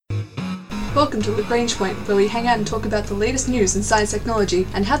Welcome to Lagrange Point, where we hang out and talk about the latest news in science technology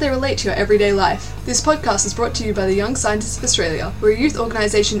and how they relate to your everyday life. This podcast is brought to you by the Young Scientists of Australia. We're a youth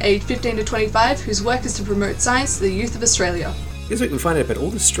organisation aged 15 to 25 whose work is to promote science to the youth of Australia. This week we find out about all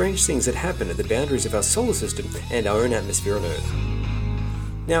the strange things that happen at the boundaries of our solar system and our own atmosphere on Earth.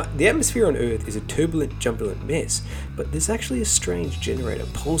 Now, the atmosphere on Earth is a turbulent, jubilant mess, but there's actually a strange generator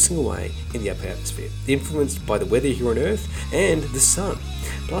pulsing away in the upper atmosphere, influenced by the weather here on Earth and the Sun.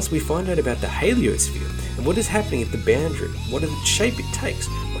 Plus, we find out about the heliosphere and what is happening at the boundary, what shape it takes,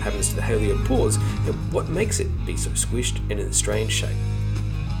 what happens to the heliopause, and what makes it be so squished and in a strange shape.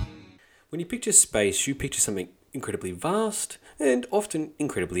 When you picture space, you picture something incredibly vast and often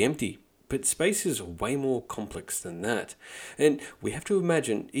incredibly empty. But space is way more complex than that. And we have to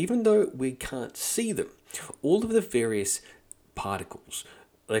imagine, even though we can't see them, all of the various particles,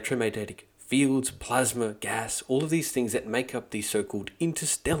 electromagnetic fields, plasma, gas, all of these things that make up the so-called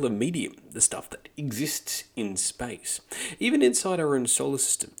interstellar medium, the stuff that exists in space. Even inside our own solar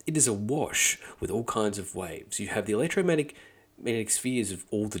system, it is awash with all kinds of waves. You have the electromagnetic spheres of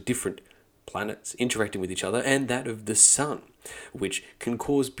all the different planets interacting with each other, and that of the sun, which can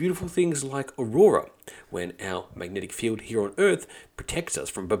cause beautiful things like aurora, when our magnetic field here on Earth protects us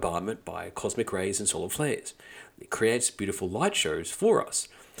from bombardment by cosmic rays and solar flares. It creates beautiful light shows for us.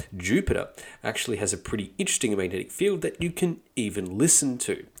 Jupiter actually has a pretty interesting magnetic field that you can even listen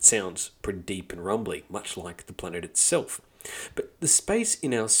to. It sounds pretty deep and rumbly, much like the planet itself. But the space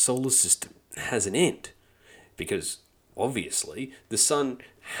in our solar system has an end, because obviously the sun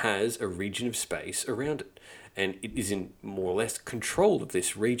has a region of space around it, and it is in more or less control of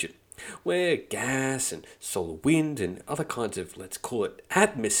this region, where gas and solar wind and other kinds of, let's call it,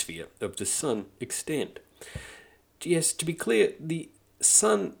 atmosphere of the sun extend. Yes, to be clear, the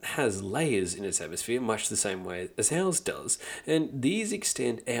sun has layers in its atmosphere, much the same way as ours does, and these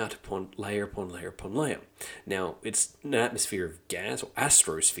extend out upon layer upon layer upon layer. Now, it's an atmosphere of gas, or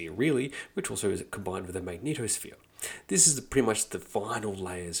astrosphere really, which also is combined with a magnetosphere. This is pretty much the final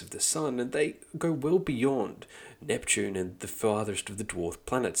layers of the sun, and they go well beyond Neptune and the farthest of the dwarf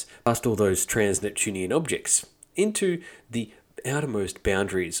planets, past all those trans-Neptunian objects, into the outermost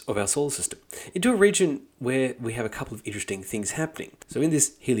boundaries of our solar system, into a region where we have a couple of interesting things happening. So in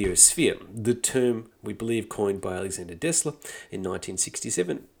this heliosphere, the term we believe coined by Alexander Tesla in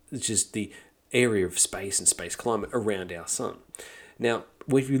 1967, which is the area of space and space climate around our sun. Now,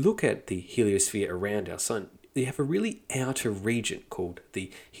 when you look at the heliosphere around our sun, you have a really outer region called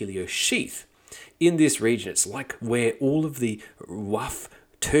the heliosheath. In this region, it's like where all of the rough,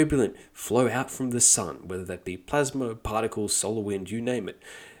 turbulent flow out from the sun, whether that be plasma, particles, solar wind, you name it,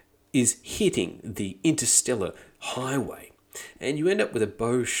 is hitting the interstellar highway. And you end up with a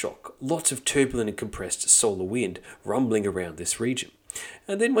bow shock, lots of turbulent and compressed solar wind rumbling around this region.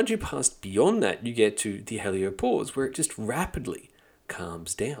 And then once you pass beyond that, you get to the heliopause, where it just rapidly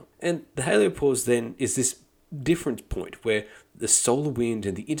calms down. And the heliopause then is this different point where the solar wind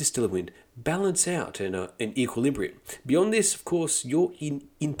and the interstellar wind balance out in an equilibrium. Beyond this, of course, you're in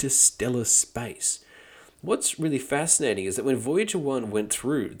interstellar space. What's really fascinating is that when Voyager 1 went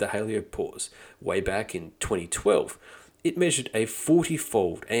through the heliopause way back in 2012, it measured a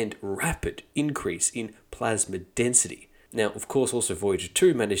 40-fold and rapid increase in plasma density. Now, of course, also Voyager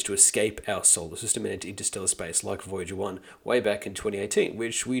 2 managed to escape our solar system and enter interstellar space like Voyager 1 way back in 2018,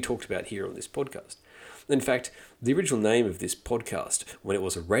 which we talked about here on this podcast. In fact, the original name of this podcast, when it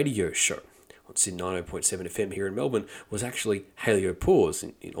was a radio show on SYN 90.7 FM here in Melbourne, was actually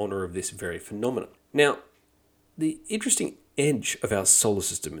Heliopause in honour of this very phenomenon. Now, the interesting edge of our solar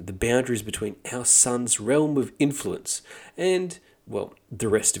system, the boundaries between our sun's realm of influence and, well, the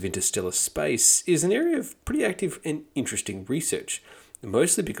rest of interstellar space, is an area of pretty active and interesting research,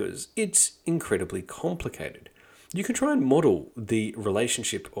 mostly because it's incredibly complicated. You can try and model the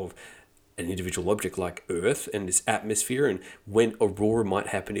relationship of an individual object like Earth and its atmosphere, and when aurora might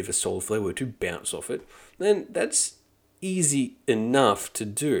happen if a solar flare were to bounce off it, then that's easy enough to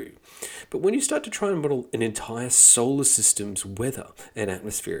do. But when you start to try and model an entire solar system's weather and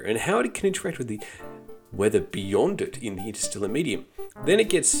atmosphere, and how it can interact with the weather beyond it in the interstellar medium, then it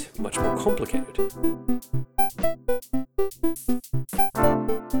gets much more complicated.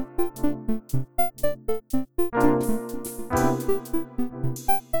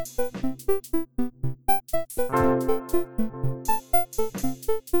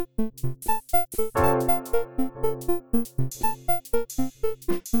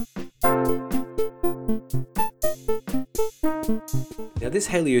 Now, this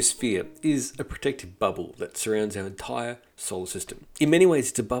heliosphere is a protective bubble that surrounds our entire solar system. In many ways,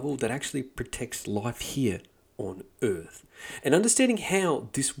 it's a bubble that actually protects life here on Earth. And understanding how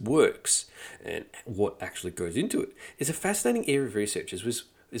this works and what actually goes into it is a fascinating area of research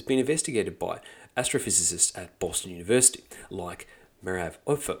has been investigated by astrophysicists at Boston University, like Merav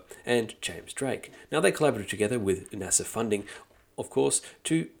Opfer and James Drake. Now, they collaborated together with NASA funding, of course,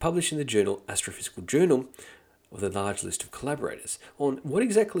 to publish in the journal Astrophysical Journal, with a large list of collaborators, on what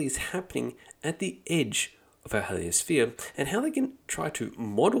exactly is happening at the edge of our heliosphere and how they can try to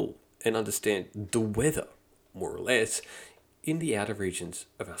model and understand the weather, more or less, in the outer regions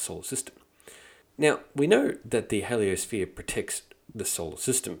of our solar system. Now, we know that the heliosphere protects the solar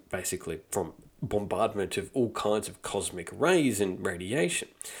system, basically, from bombardment of all kinds of cosmic rays and radiation.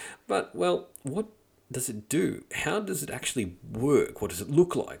 But, well, what does it do? How does it actually work? What does it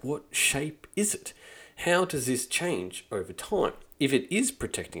look like? What shape is it? How does this change over time? If it is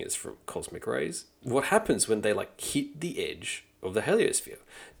protecting us from cosmic rays, what happens when they hit the edge of the heliosphere?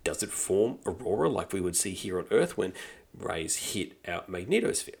 Does it form aurora like we would see here on Earth when rays hit our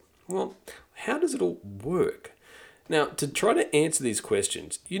magnetosphere? Well, how does it all work? Now, to try to answer these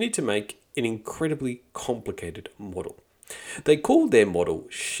questions, you need to make an incredibly complicated model. They called their model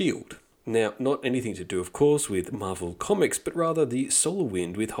SHIELD. Now, not anything to do, of course, with Marvel Comics, but rather the solar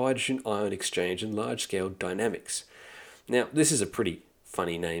wind with hydrogen ion exchange and large-scale dynamics. Now, this is a pretty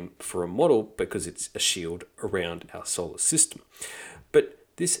funny name for a model because it's a shield around our solar system. But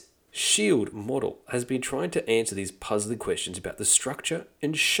this SHIELD model has been trying to answer these puzzling questions about the structure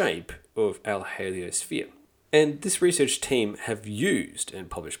and shape of our heliosphere. And this research team have used and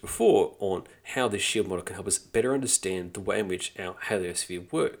published before on how this SHIELD model can help us better understand the way in which our heliosphere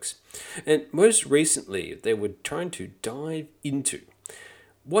works. And most recently, they were trying to dive into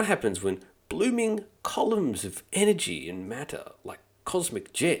what happens when blooming columns of energy and matter, like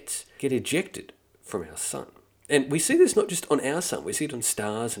cosmic jets, get ejected from our sun. And we see this not just on our sun, we see it on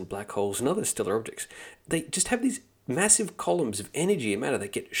stars and black holes and other stellar objects. They just have these massive columns of energy and matter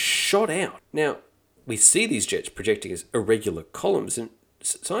that get shot out. Now, we see these jets projecting as irregular columns, and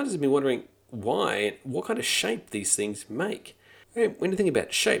scientists have been wondering why and what kind of shape these things make. And when you think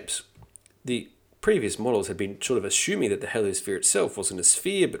about shapes, the previous models had been sort of assuming that the heliosphere itself wasn't a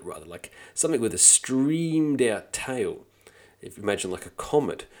sphere, but rather like something with a streamed out tail. If you imagine like a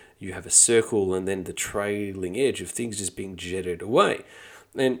comet, you have a circle and then the trailing edge of things just being jetted away.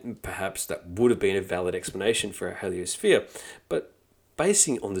 And perhaps that would have been a valid explanation for our heliosphere, but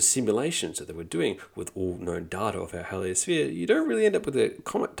basing on the simulations that they were doing with all known data of our heliosphere, you don't really end up with a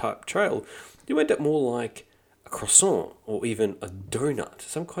comet-type trail. You end up more like a croissant or even a donut,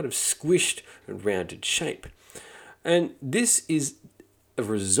 some kind of squished and rounded shape. And this is a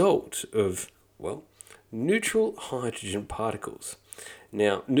result of, well, neutral hydrogen particles.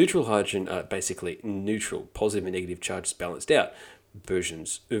 Now, neutral hydrogen are basically neutral, positive and negative charges balanced out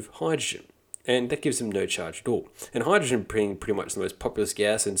versions of hydrogen. And that gives them no charge at all. And hydrogen being pretty much the most populous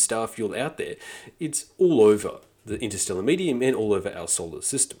gas and star fuel out there, it's all over the interstellar medium and all over our solar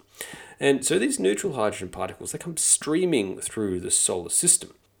system. And so these neutral hydrogen particles, they come streaming through the solar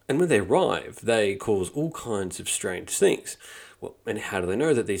system. And when they arrive, they cause all kinds of strange things. Well, and how do they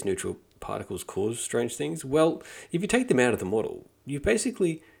know that these neutral particles cause strange things? Well, if you take them out of the model, you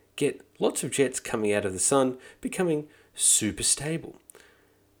basically get lots of jets coming out of the sun becoming super stable.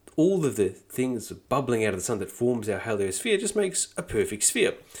 All of the things bubbling out of the sun that forms our heliosphere just makes a perfect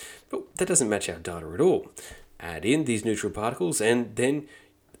sphere. But that doesn't match our data at all. Add in these neutral particles and then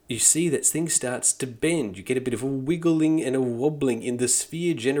you see that things starts to bend. You get a bit of a wiggling and a wobbling in the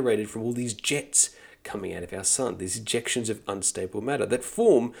sphere generated from all these jets coming out of our sun, these ejections of unstable matter that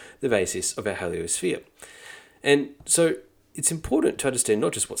form the basis of our heliosphere. And so it's important to understand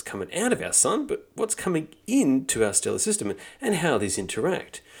not just what's coming out of our sun, but what's coming into our stellar system and how these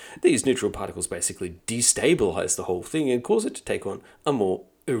interact. These neutral particles basically destabilize the whole thing and cause it to take on a more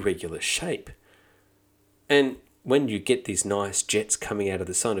irregular shape. And when you get these nice jets coming out of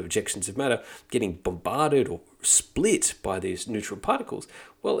the sun of ejections of matter getting bombarded or split by these neutral particles,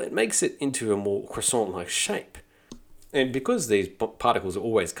 well, it makes it into a more croissant-like shape. And because these particles are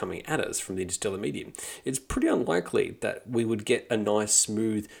always coming at us from the interstellar medium, it's pretty unlikely that we would get a nice,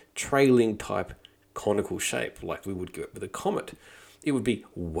 smooth, trailing type conical shape like we would get with a comet. It would be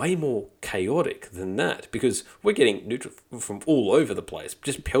way more chaotic than that because we're getting neutral from all over the place,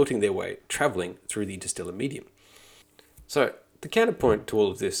 just pelting their way, traveling through the interstellar medium. So the counterpoint to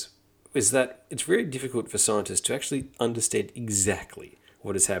all of this is that it's very difficult for scientists to actually understand exactly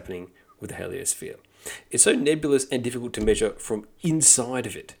what is happening with the heliosphere. It's so nebulous and difficult to measure from inside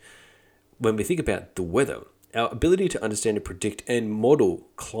of it. When we think about the weather, Our ability to understand and predict and model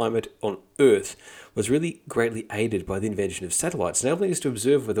climate on Earth was really greatly aided by the invention of satellites, enabling us to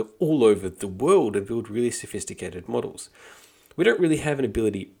observe weather all over the world and build really sophisticated models. We don't really have an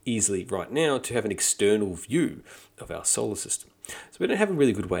ability easily right now to have an external view of our solar system. So we don't have a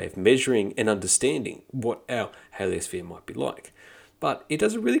really good way of measuring and understanding what our heliosphere might be like. But it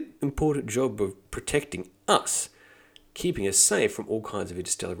does a really important job of protecting us, keeping us safe from all kinds of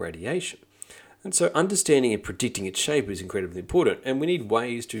interstellar radiation. And so understanding and predicting its shape is incredibly important, and we need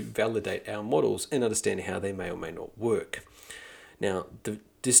ways to validate our models and understand how they may or may not work. Now,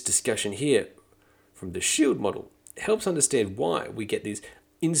 this discussion here from the SHIELD model helps understand why we get these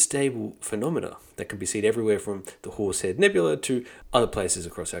unstable phenomena that can be seen everywhere from the Horsehead Nebula to other places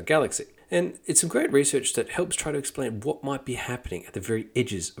across our galaxy. And it's some great research that helps try to explain what might be happening at the very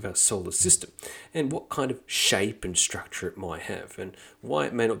edges of our solar system and what kind of shape and structure it might have and why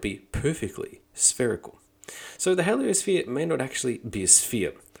it may not be perfectly spherical. So the heliosphere may not actually be a sphere,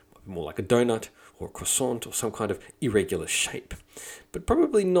 it might be more like a donut or a croissant or some kind of irregular shape, but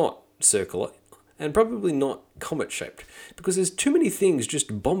probably not circular and probably not comet-shaped, because there's too many things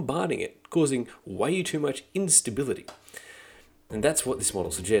just bombarding it, causing way too much instability. And that's what this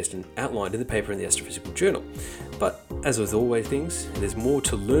model suggests and outlined in the paper in the Astrophysical Journal. But as with all things, there's more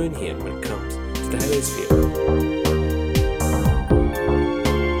to learn here when it comes to the heliosphere.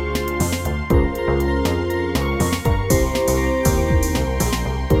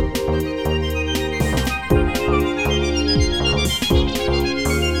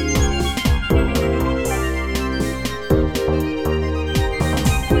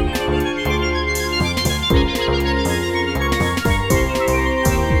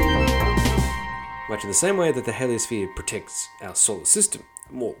 Much in the same way that the heliosphere protects our solar system,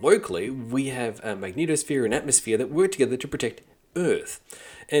 more locally, we have a magnetosphere and atmosphere that work together to protect Earth.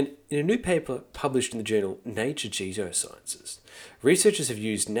 And in a new paper published in the journal Nature Geosciences, researchers have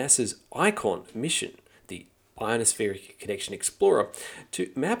used NASA's ICON mission, the Ionospheric Connection Explorer,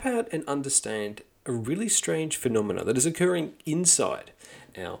 to map out and understand a really strange phenomena that is occurring inside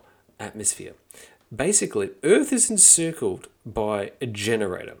our atmosphere. Basically, Earth is encircled by a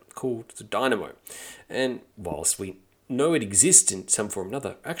generator called the dynamo. And whilst we know it exists in some form or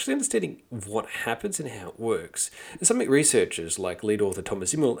another, actually understanding what happens and how it works is something researchers like lead author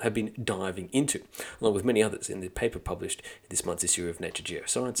Thomas Immel have been diving into, along with many others in the paper published in this month's issue of Nature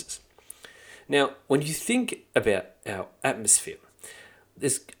Geosciences. Now, when you think about our atmosphere,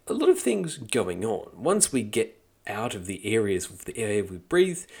 there's a lot of things going on. Once we get out of the areas of the air we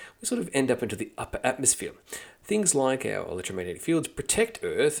breathe, we sort of end up into the upper atmosphere. Things like our electromagnetic fields protect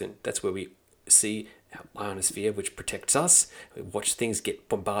Earth, and that's where we see our ionosphere, which protects us. We watch things get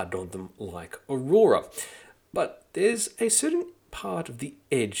bombarded on them like aurora. But there's a certain part of the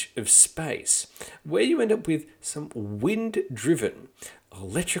edge of space where you end up with some wind-driven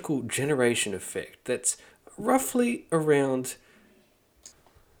electrical generation effect that's roughly around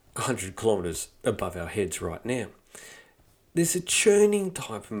 100 kilometers above our heads right now. There's a churning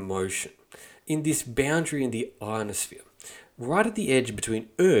type of motion in this boundary in the ionosphere, right at the edge between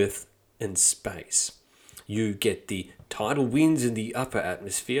Earth and space. You get the tidal winds in the upper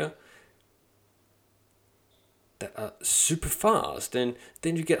atmosphere that are super fast, and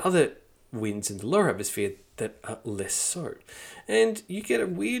then you get other winds in the lower atmosphere that are less so. And you get a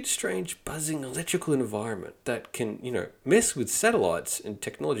weird, strange, buzzing electrical environment that can, mess with satellites and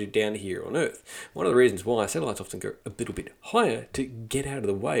technology down here on Earth. One of the reasons why satellites often go a little bit higher to get out of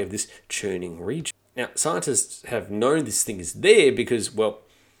the way of this churning region. Now, scientists have known this thing is there because,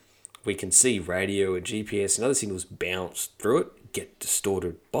 we can see radio and GPS and other signals bounce through it, get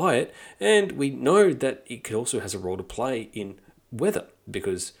distorted by it, and we know that it also has a role to play in weather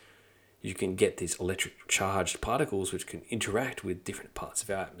because you can get these electric charged particles which can interact with different parts of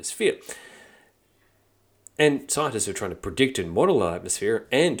our atmosphere. And scientists who are trying to predict and model our atmosphere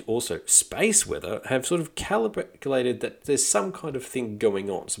and also space weather have sort of calculated that there's some kind of thing going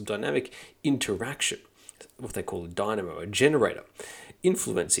on, some dynamic interaction, what they call a dynamo, a generator,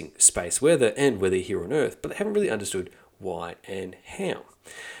 influencing space weather and weather here on Earth, but they haven't really understood why and how.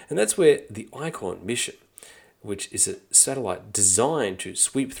 And that's where the ICON mission, which is a satellite designed to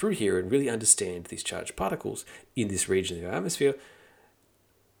sweep through here and really understand these charged particles in this region of our atmosphere,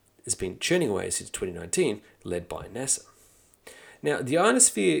 has been churning away since 2019, led by NASA. Now, the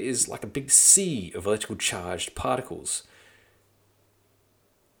ionosphere is like a big sea of electrical charged particles.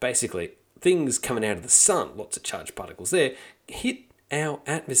 Basically, things coming out of the sun, lots of charged particles there, hit our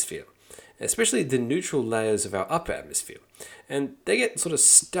atmosphere, especially the neutral layers of our upper atmosphere. And they get sort of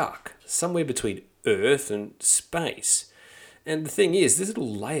stuck somewhere between Earth and space. And the thing is, this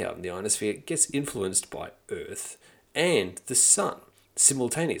little layer in the ionosphere gets influenced by Earth and the Sun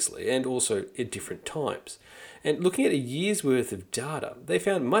simultaneously, and also at different times. And looking at a year's worth of data, they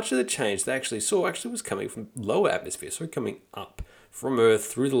found much of the change they actually saw was coming from lower atmosphere, so coming up from Earth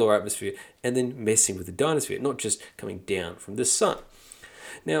through the lower atmosphere and then messing with the ionosphere, not just coming down from the Sun.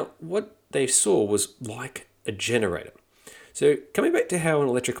 Now, what they saw was like a generator. So coming back to how an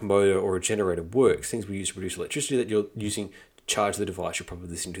electric motor or a generator works, things we use to produce electricity that you're using to charge the device you're probably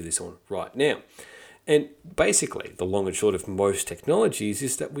listening to this on right now. And basically, the long and short of most technologies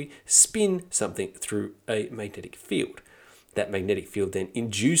is that we spin something through a magnetic field. That magnetic field then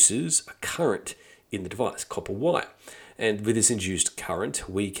induces a current in the device, copper wire. And with this induced current,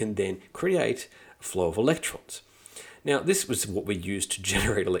 we can then create a flow of electrons. Now, this was what we use to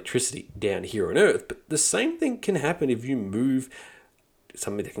generate electricity down here on Earth, but the same thing can happen if you move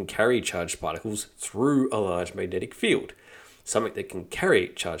something that can carry charged particles through a large magnetic field. Something that can carry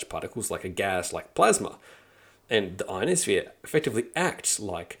charged particles like a gas, like plasma. And the ionosphere effectively acts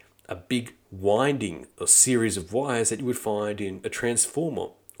like a big winding or series of wires that you would find in a transformer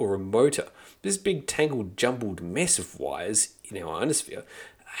or a motor. This big tangled, jumbled mess of wires in our ionosphere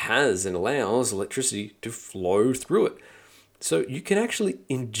has and allows electricity to flow through it. So you can actually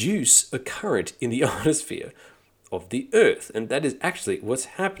induce a current in the ionosphere of the Earth, and that is actually what's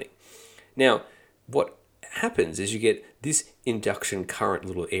happening. Now, what happens is you get this induction current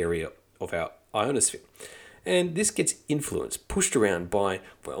little area of our ionosphere, and this gets influenced, pushed around by,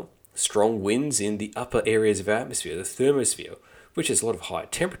 strong winds in the upper areas of our atmosphere, the thermosphere, which has a lot of high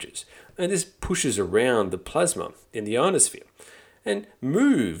temperatures, and this pushes around the plasma in the ionosphere and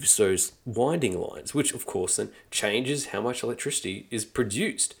moves those winding lines, which of course then changes how much electricity is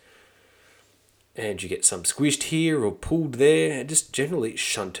produced. And you get some squished here or pulled there and just generally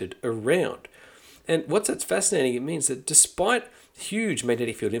shunted around. And what's that's fascinating, it means that despite huge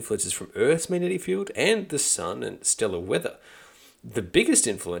magnetic field influences from Earth's magnetic field and the Sun and stellar weather, the biggest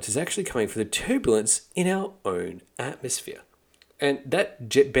influence is actually coming from the turbulence in our own atmosphere. And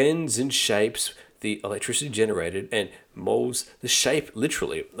that bends and shapes the electricity generated and molds the shape,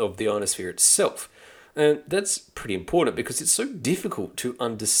 literally, of the ionosphere itself. And that's pretty important because it's so difficult to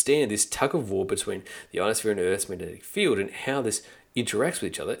understand this tug of war between the ionosphere and Earth's magnetic field and how this interacts with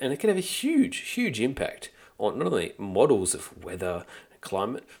each other. And it can have a huge, huge impact on not only models of weather and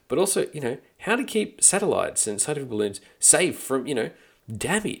climate, but also, how to keep satellites and scientific balloons safe from,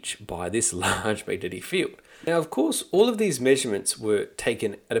 damage by this large magnetic field. Now, of course, all of these measurements were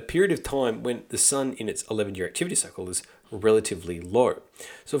taken at a period of time when the Sun in its 11-year activity cycle is relatively low.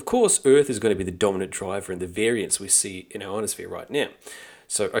 So, of course, Earth is going to be the dominant driver in the variance we see in our ionosphere right now.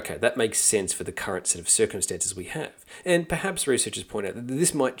 So, okay, that makes sense for the current set of circumstances we have. And perhaps researchers point out that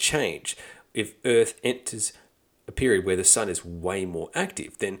this might change if Earth enters a period where the Sun is way more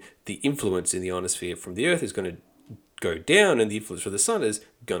active. Then the influence in the ionosphere from the Earth is going to go down and the influence from the Sun is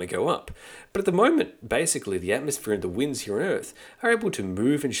going to go up. But at the moment, basically, the atmosphere and the winds here on Earth are able to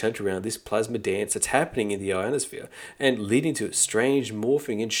move and shunt around this plasma dance that's happening in the ionosphere and leading to a strange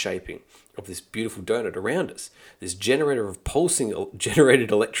morphing and shaping of this beautiful donut around us, this generator of pulsing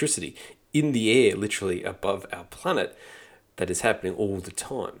generated electricity in the air, literally above our planet, that is happening all the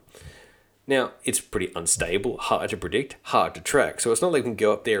time. Now, it's pretty unstable, hard to predict, hard to track, so it's not like we can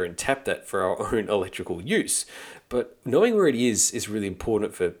go up there and tap that for our own electrical use. But knowing where it is really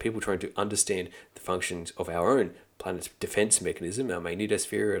important for people trying to understand the functions of our own planet's defense mechanism, our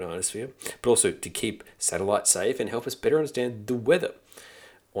magnetosphere and ionosphere, but also to keep satellites safe and help us better understand the weather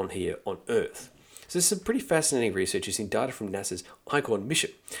on here on Earth. So this is some pretty fascinating research using data from NASA's ICON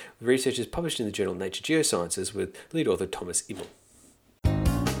mission. The research is published in the journal Nature Geosciences with lead author Thomas Immel.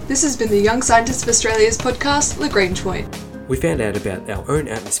 This has been the Young Scientists of Australia's podcast, Lagrange Point. We found out about our own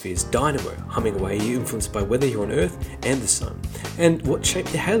atmosphere's dynamo humming away, influenced by weather here on Earth and the Sun, and what shape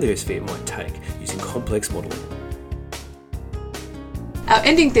the heliosphere might take using complex modelling. Our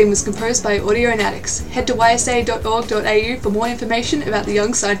ending theme was composed by Audionautics. Head to ysa.org.au for more information about the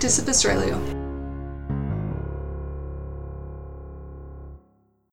Young Scientists of Australia.